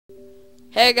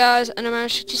Hey guys,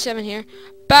 Animator67 here,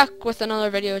 back with another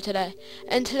video today.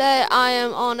 And today I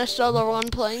am on a solo run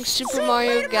playing Super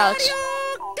Mario Galaxy.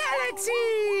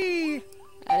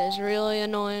 That is really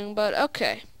annoying, but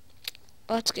okay.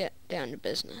 Let's get down to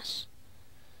business.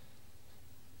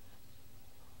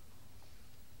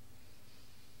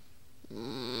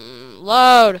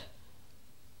 Load!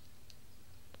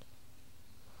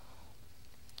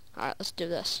 Alright, let's do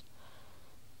this.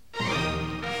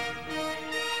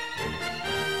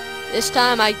 This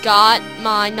time I got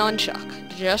my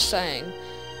nunchuck, just saying.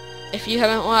 If you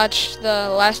haven't watched the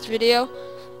last video,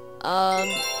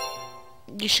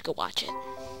 you should go watch it.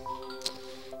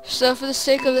 So for the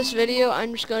sake of this video,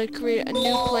 I'm just going to create a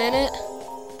new planet.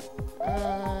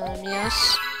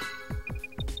 Yes.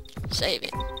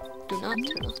 Saving. Do not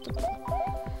turn off the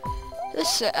pro.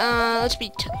 This, let's be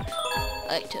Toad. I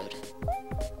like Toad.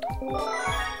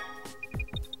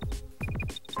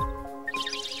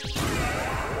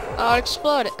 Oh, it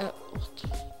exploded. I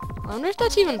wonder if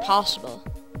that's even possible.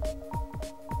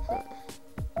 Huh.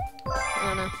 I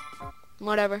don't know.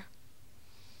 Whatever.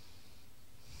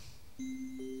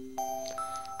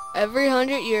 Every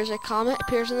 100 years, a comet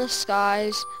appears in the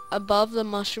skies above the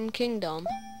Mushroom Kingdom.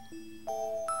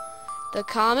 The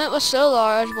comet was so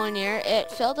large one year, it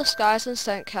filled the skies and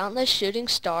sent countless shooting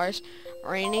stars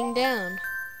raining down.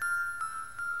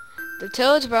 The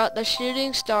Toads brought the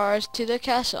shooting stars to the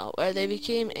castle, where they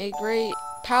became a great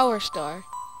power star.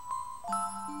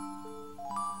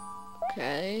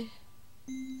 Okay.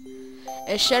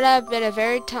 It should have been a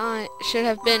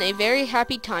very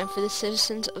happy time for the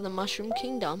citizens of the Mushroom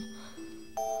Kingdom.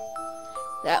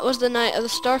 That was the night of the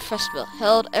Star Festival,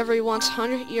 held every once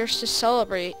 100 years to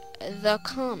celebrate the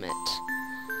comet.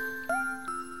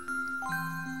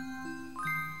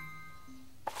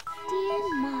 Dear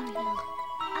Mario,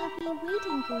 I'll be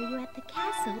waiting for you at the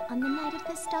castle on the night of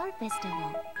the Star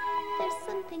Festival. There's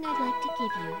something I'd like to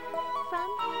give you. From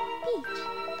Peach.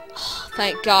 Oh,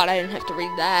 thank God I didn't have to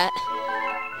read that.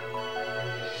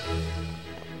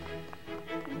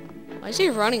 Why is he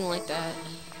running like that?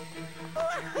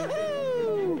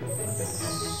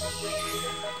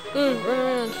 Run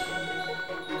around.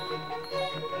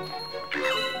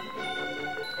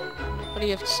 What do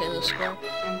you have to say, little squirrel?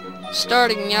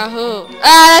 Starting Yahoo.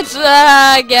 That's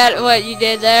I get what you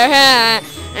did there.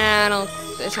 I don't.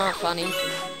 It's not funny.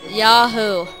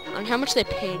 Yahoo. I wonder how much they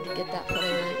paid to get that put in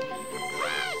there.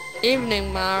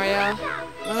 Evening, Mario.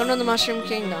 Welcome to the Mushroom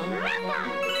Kingdom. Where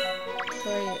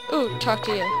are you? Ooh, talk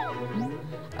to you.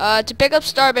 To pick up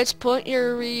star bits, point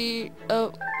your with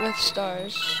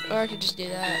stars. Or I could just do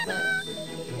that. But...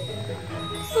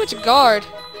 Ooh, it's a guard.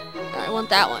 I want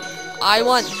that one. I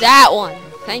want that one.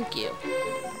 Thank you.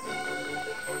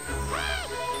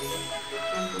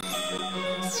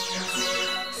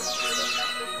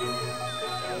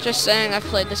 Just saying, I've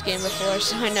played this game before,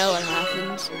 so I know what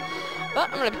happens. But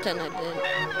I'm gonna pretend I did.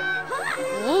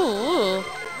 Ooh.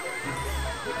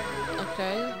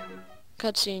 Okay.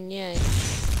 Cutscene, yay.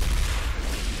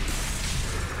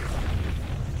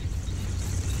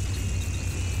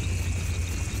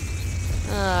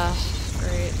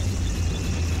 Great.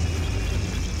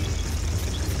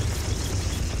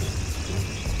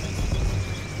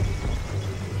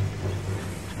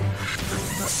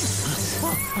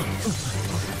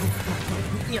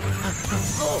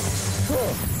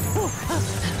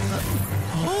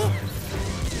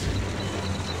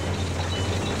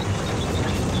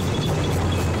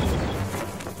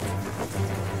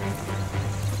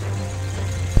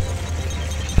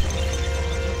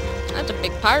 That's a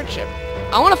big pirate ship.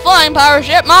 I want a flying pirate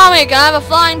ship. Mommy, can I have a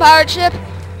flying pirate ship?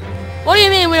 What do you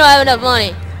mean we don't have enough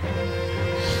money?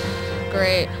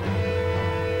 Great.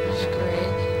 That's great.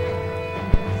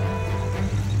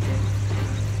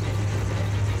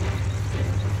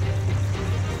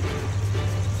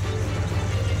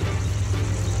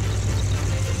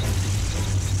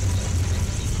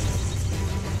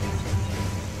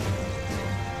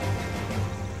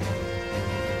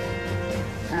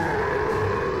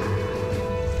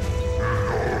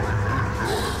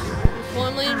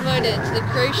 Invited to the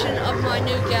creation of my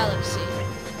new galaxy.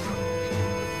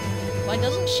 Why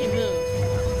doesn't she move?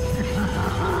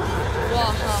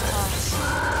 Wahaha.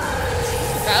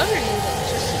 Bowser needs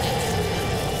electricity.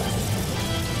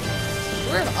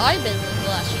 Where have I been in the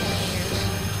last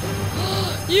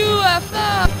 20 years?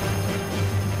 UFO!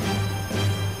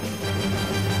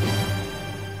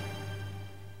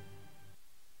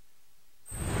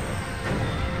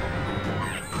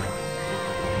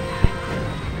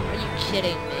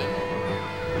 Kidding me.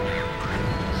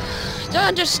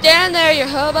 Don't just stand there, you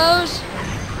hobos.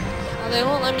 Oh, they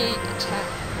won't let me attack.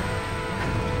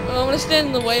 Oh, I'm gonna stand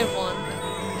in the way of one.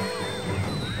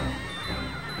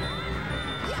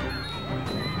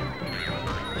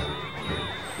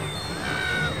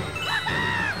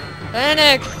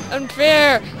 Panic and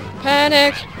fear!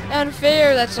 Panic and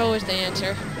fear! That's always the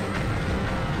answer.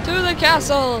 To the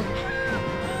castle!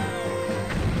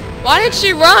 Why did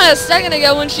she run a second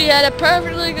ago when she had a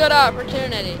perfectly good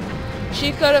opportunity?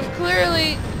 She could have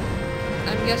clearly...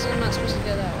 I'm guessing I'm not supposed to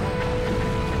go that way.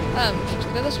 I'm supposed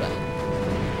to go this way.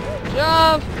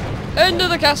 Jump into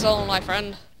the castle, my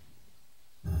friend.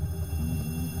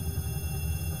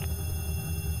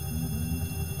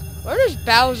 Where does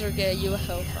Bowser get a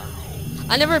UFO from?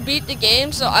 I never beat the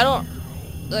game, so I don't,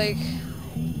 like,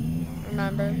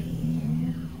 remember.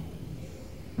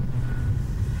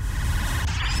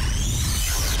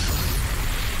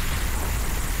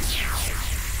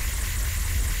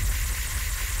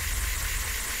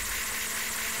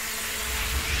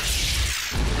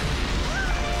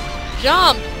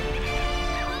 Jump!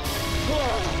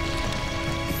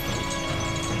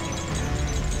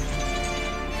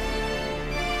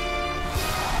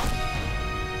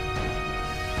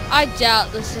 I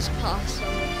doubt this is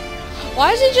possible.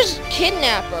 Why does he just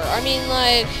kidnap her? I mean,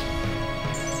 like...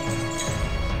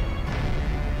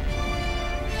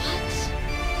 What?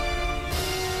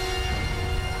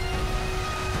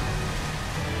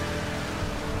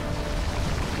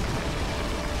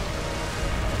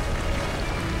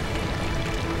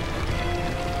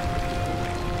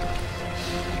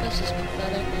 This is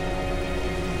pathetic.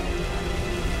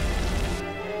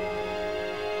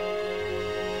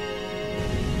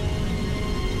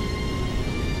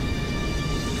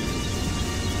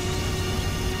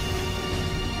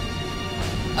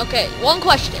 Okay, one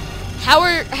question.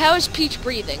 How is Peach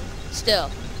breathing still?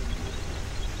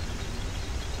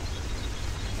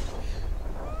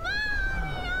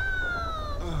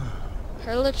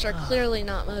 Her lips are clearly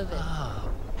not moving.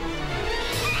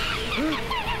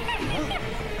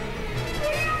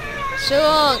 So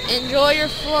long, enjoy your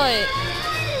flight.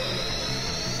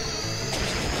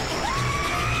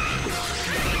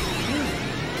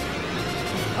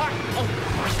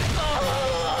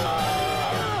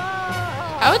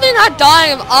 How are they not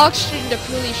dying of oxygen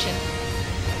depletion?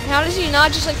 And how does he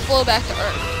not just like flow back to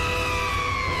Earth?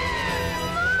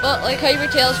 But like Hyper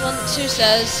Tales 1-2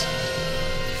 says,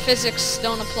 physics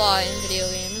don't apply in video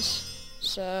games.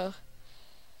 So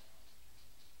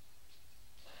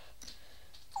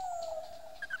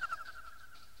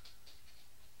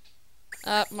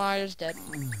Mario's dead.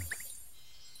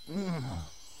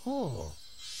 Oh.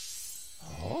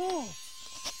 Oh.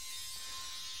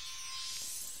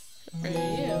 For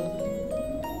you.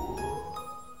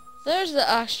 There's the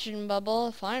oxygen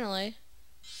bubble, finally.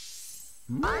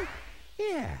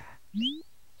 Yeah.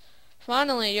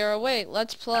 Finally, you're awake.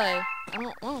 Let's play. I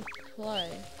don't want to play.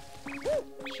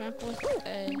 Jump with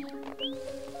A.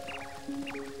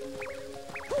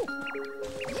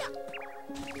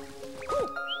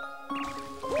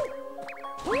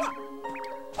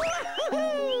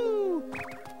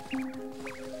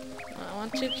 I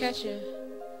want to catch you.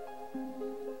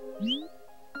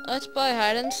 Let's play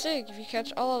hide and seek. If you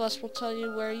catch all of us, we'll tell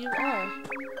you where you are.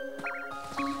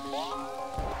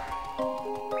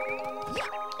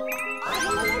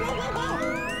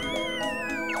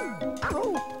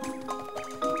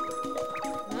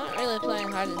 Not really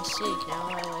playing hide and seek now,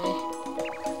 are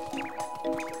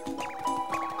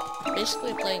we?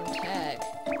 Basically playing tag.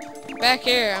 Back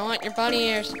here, I want your bunny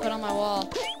ears to put on my wall.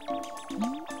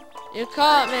 You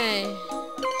caught me!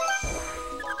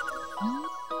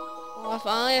 I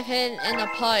finally have hidden in the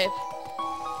pipe.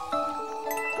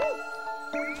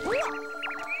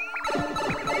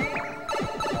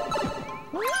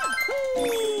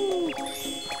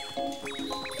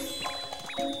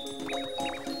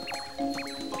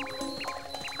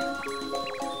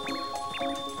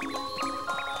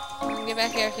 Get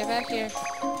back here, get back here.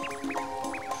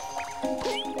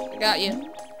 I got you.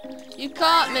 You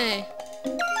caught me!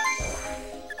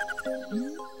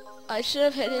 I should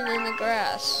have hidden in the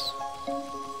grass.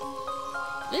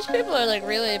 These people are like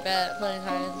really bad at playing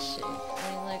hide and seek.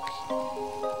 I mean, like,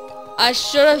 I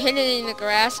should have hidden in the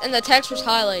grass, and the text was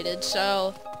highlighted,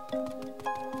 so.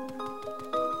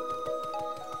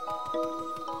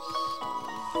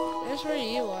 There's where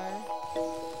you are.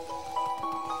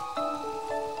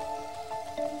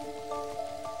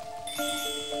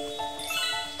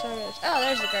 Oh,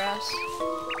 there's the grass.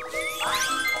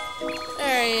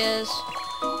 There he is.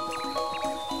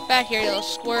 Back here, you little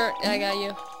squirt. I got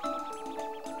you.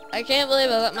 I can't believe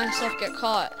I let myself get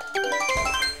caught.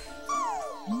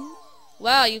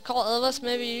 Wow, you caught all of us?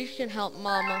 Maybe you can help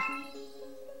Mama.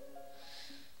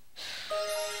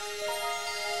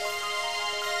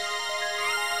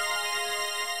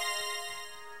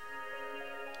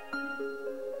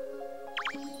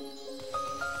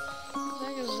 What the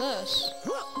heck is this?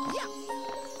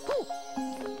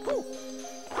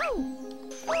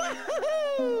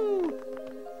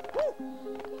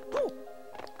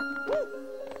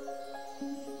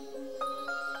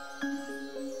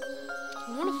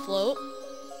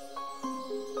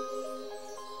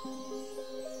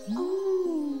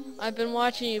 I've been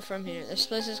watching you from here. This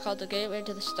place is called the Gateway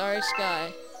to the Starry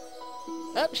Sky.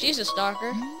 Oh, she's a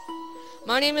stalker.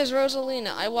 My name is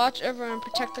Rosalina. I watch over and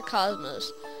protect the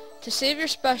cosmos. To save your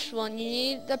special one, you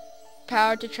need the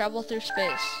power to travel through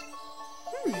space.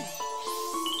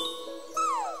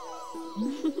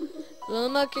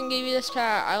 Luma can give you this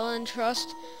power. I will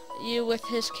entrust you with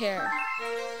his care.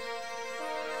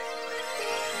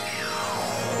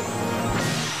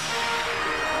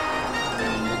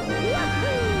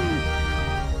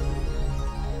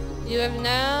 You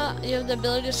have the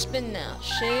ability to spin now.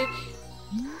 Shake.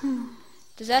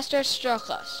 Disaster has struck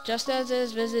us, just as it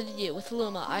has visited you with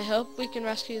Luma. I hope we can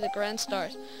rescue the grand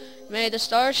stars. May the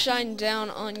stars shine down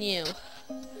on you.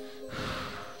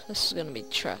 This is gonna be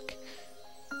truck.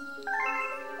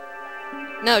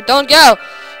 No, don't go!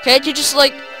 Can't you just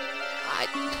like...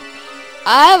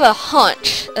 I have a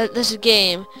hunch that this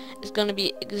game is gonna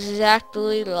be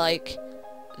exactly like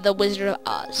The Wizard of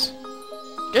Oz.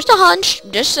 Just a hunch,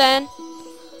 just saying.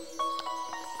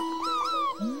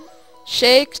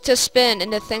 Shake to spin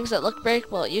into things that look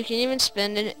breakable. You can even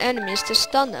spin into enemies to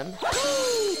stun them.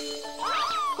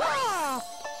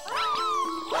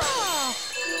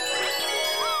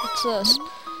 What's this?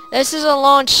 This is a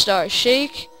launch star.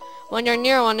 Shake when you're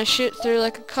near one to shoot through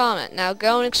like a comet. Now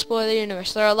go and explore the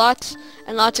universe. There are lots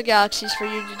and lots of galaxies for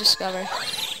you to discover.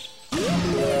 Oh,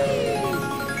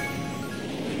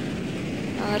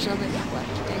 there's nothing left.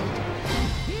 Dang it.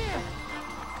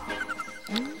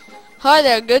 Hi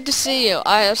there, good to see you.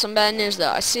 I have some bad news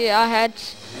though. I see I had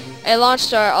a launch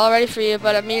star all ready for you,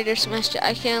 but a meteor smashed it.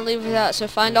 I can't leave without, so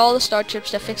find all the star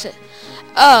chips to fix it.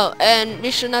 Oh, and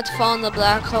be sure not to fall in the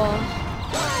black hole.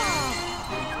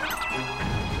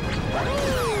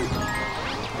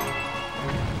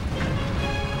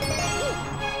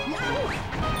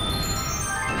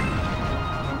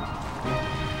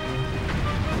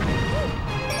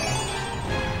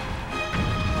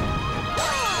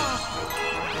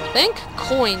 I think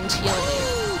coins heal you.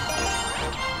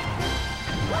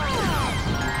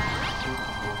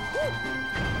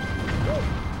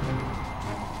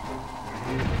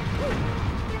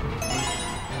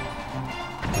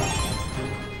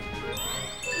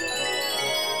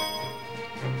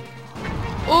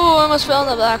 Ooh, I almost fell in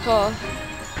the black hole.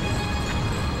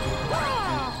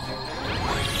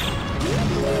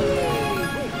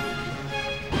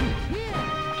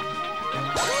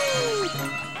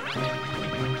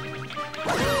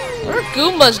 What are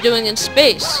Goombas doing in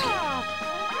space?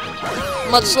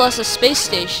 Much less a space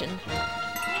station.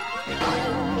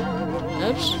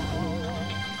 Oops.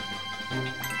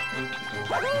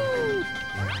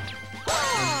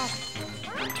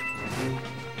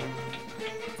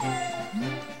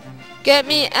 Get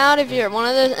me out of here. One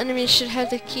of those enemies should have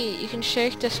the key. You can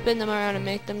shake to spin them around and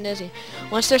make them dizzy.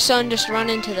 Once they're stunned, just run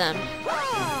into them.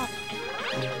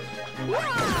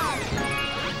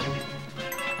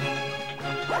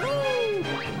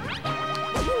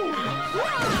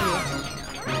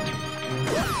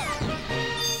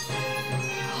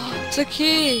 It's a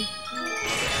key.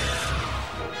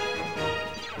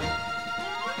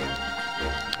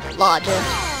 Logic.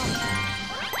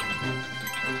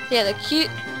 Yeah, the key,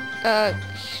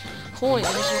 coins,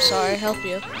 I'm sorry, help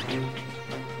you.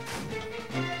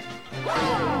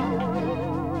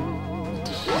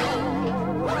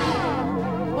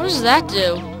 What does that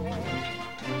do?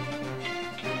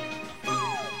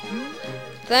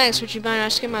 Thanks, would you mind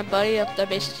asking my buddy up the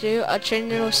base to do? I'll train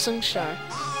into a slingshot.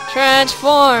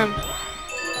 Transform!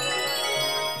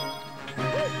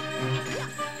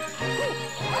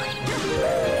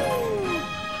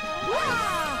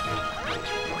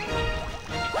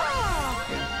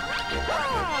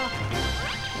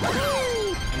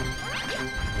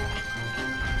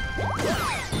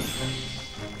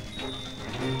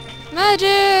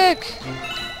 Magic!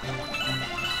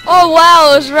 Oh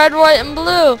wow, it was red, white, and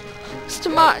blue. It's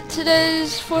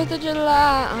today's 4th of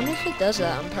July. I wonder if it does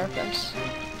that on purpose.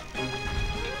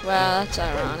 Wow, that's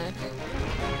ironic.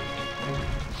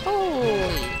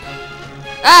 Holy.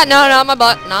 Ah, no, not my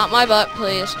butt. Not my butt,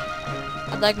 please.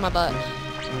 I'd like my butt.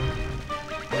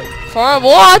 For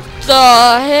what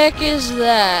the heck is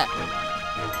that?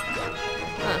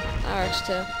 Huh, that works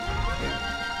too.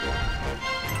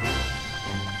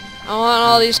 I want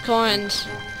all these coins.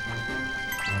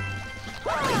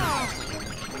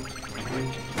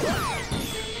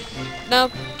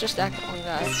 Nope, just that one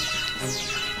guy.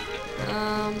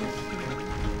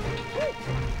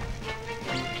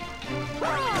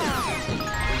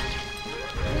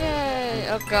 Yay!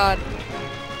 Oh god.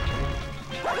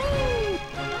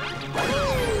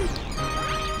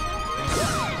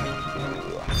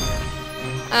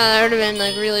 That would have been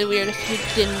like really weird if you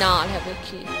did not have a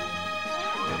key.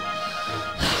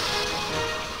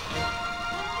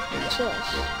 this?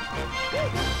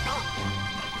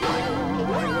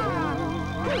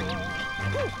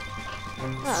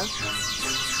 Oh.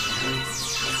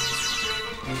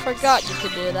 Forgot you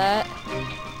could do that.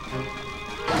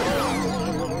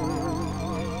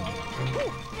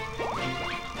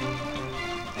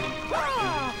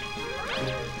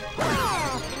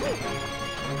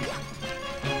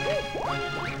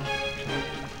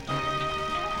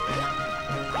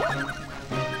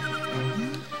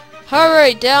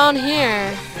 Hurry, down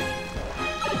here!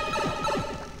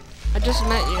 I just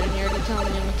met you and you're already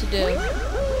telling me what to do.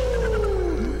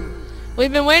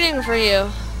 We've been waiting for you.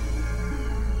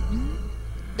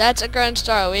 That's a Grand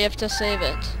Star. We have to save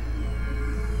it.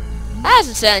 That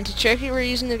doesn't sound too tricky. We're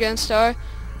using the Grand Star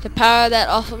to power that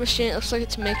awful machine. It looks like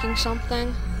it's making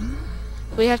something.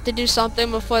 We have to do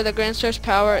something before the Grand Star's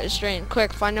power is drained.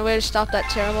 Quick, find a way to stop that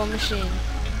terrible machine.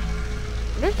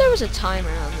 I wonder if there was a timer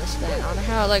on this thing. I wonder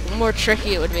how more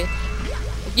tricky it would be.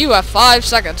 You have 5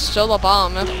 seconds till the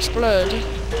bomb explodes.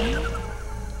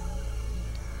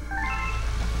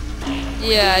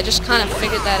 Yeah, I just kind of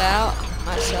figured that out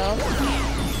myself.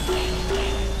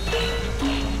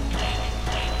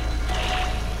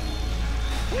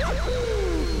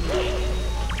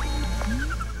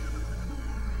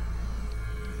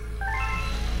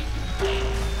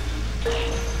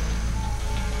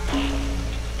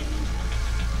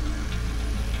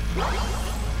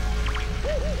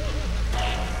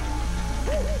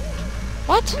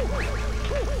 What?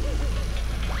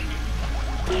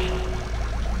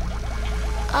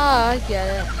 Ah, I get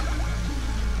it.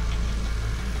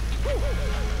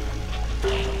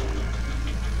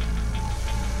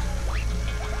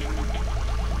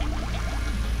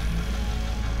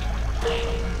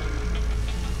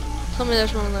 Tell me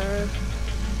there's one on that road.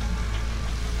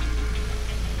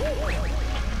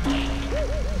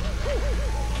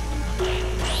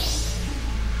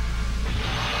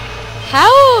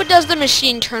 How does the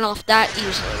machine turn off that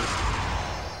easily?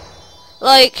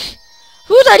 Like,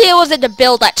 whose idea was it to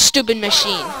build that stupid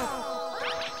machine?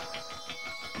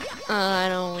 I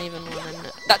don't even want to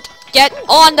know. Get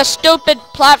on the stupid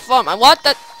platform. I want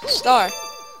the star.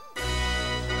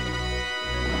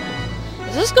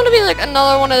 Is this gonna be like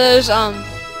another one of those, oh,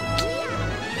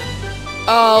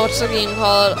 what's the game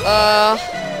called?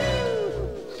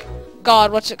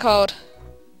 God, what's it called?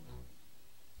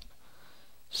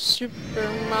 Super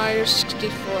Mario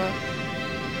 64.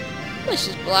 This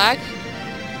is black.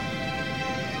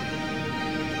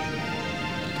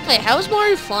 Wait, how is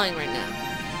Mario flying right now?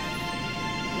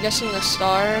 I'm guessing the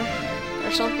star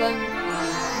or something.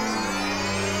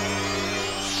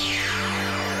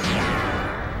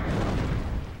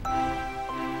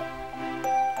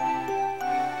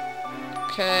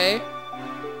 Okay.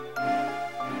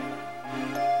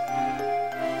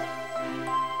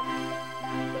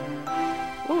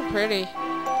 Ooh, pretty.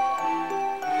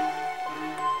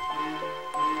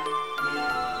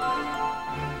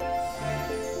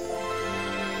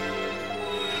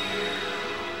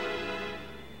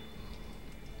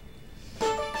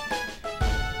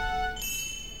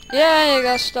 Yeah, you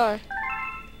got a star.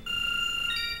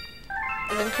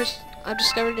 And then I've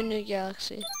discovered a new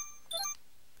galaxy.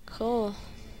 Cool.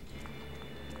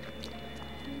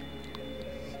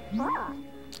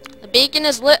 The beacon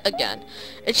is lit again.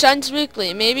 It shines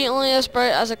weakly, maybe only as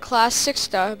bright as a class 6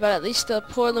 star, but at least the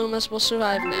poor Lumas will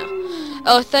survive now.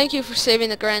 Oh, thank you for saving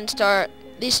the Grand Star.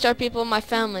 These star people are my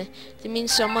family. They mean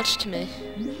so much to me.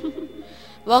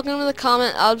 Welcome to the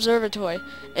Comet Observatory.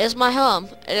 It is my home.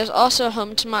 It is also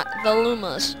home to the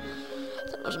Lumas.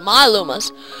 That was my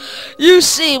Lumas. You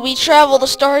see, we travel the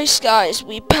starry skies.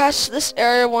 We pass this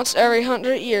area once every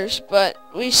 100 years, but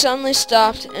we suddenly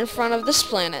stopped in front of this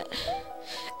planet.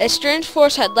 A strange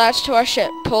force had latched to our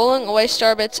ship, pulling away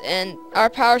starbits and our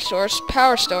power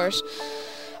stores.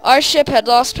 Our ship had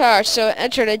lost power, so it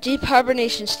entered a deep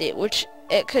hibernation state, which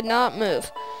it could not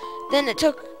move. Then it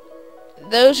took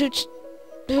those who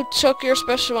took your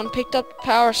special one, picked up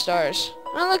power stars.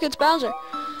 Oh look, it's Bowser.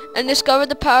 And discovered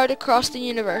the power to cross the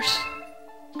universe.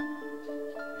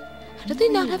 How do they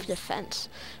not have defense?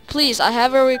 Please, I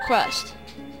have a request.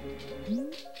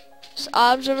 This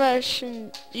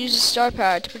observation uses star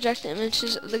power to project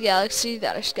images of the galaxy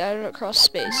that are scattered across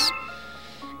space.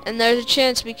 And there's a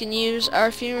chance we can use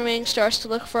our few remaining stars to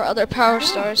look for other power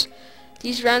stars.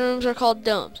 These round rooms are called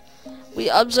domes. We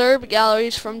observe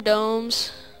galleries from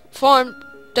domes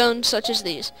such as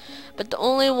these. But the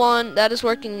only one that is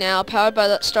working now, powered by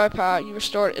that star power you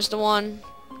restored, is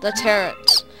the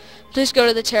terrace. Please go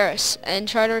to the terrace and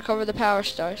try to recover the power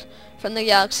stars from the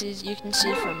galaxies you can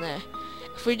see from there.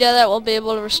 If we do that, we'll be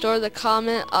able to restore the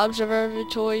Comet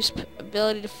Observatory's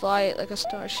ability to fly like a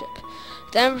starship.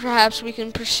 Then perhaps we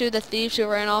can pursue the thieves who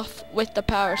ran off with the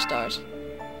power stars.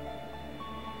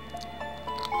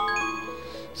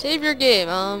 Save your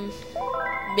game.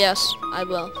 Yes, I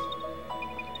will.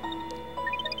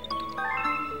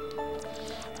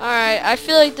 Alright, I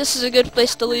feel like this is a good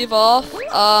place to leave off.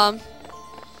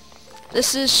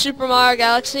 This is Super Mario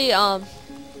Galaxy.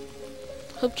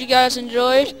 Hope you guys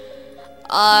enjoyed.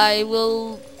 I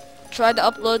will try to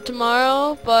upload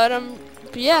tomorrow, but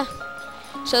yeah.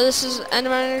 So this is end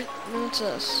of my minutes.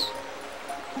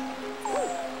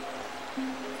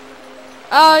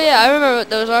 Oh yeah, I remember what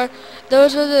those are.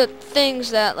 Those are the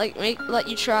things that like let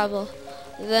you travel.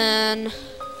 Then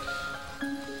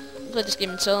I've played this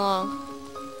game in so long.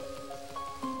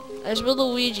 There's where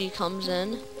Luigi comes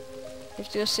in. You have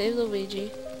to go save Luigi.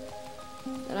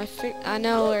 And I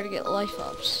know where to get life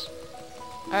ups.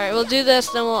 Alright, we'll do this,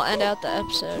 then we'll end out the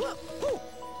episode.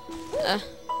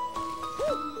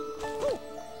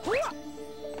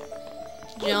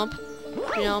 Jump.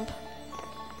 Jump.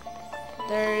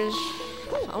 There's...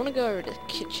 I want to go over to the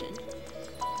kitchen.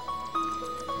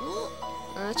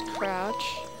 That's crouch.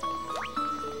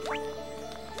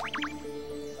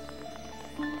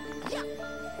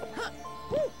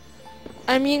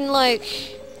 I mean, like,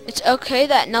 it's okay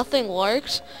that nothing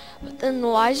works, but then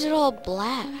why is it all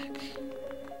black?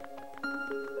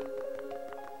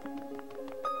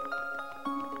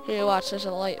 Here, watch, there's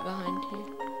a light behind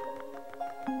you.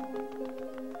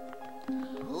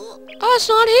 Oh, it's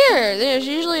not here! There's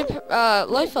usually a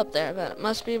life up there, but it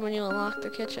must be when you unlock the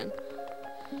kitchen.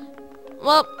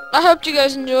 Well, I hope you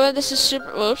guys enjoyed. This is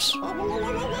Whoops.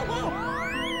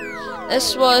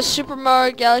 This was Super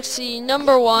Mario Galaxy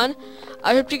 #1.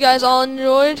 I hope you guys all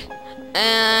enjoyed,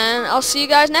 and I'll see you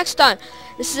guys next time.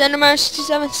 This is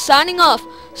Enderman67 signing off.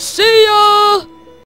 See ya!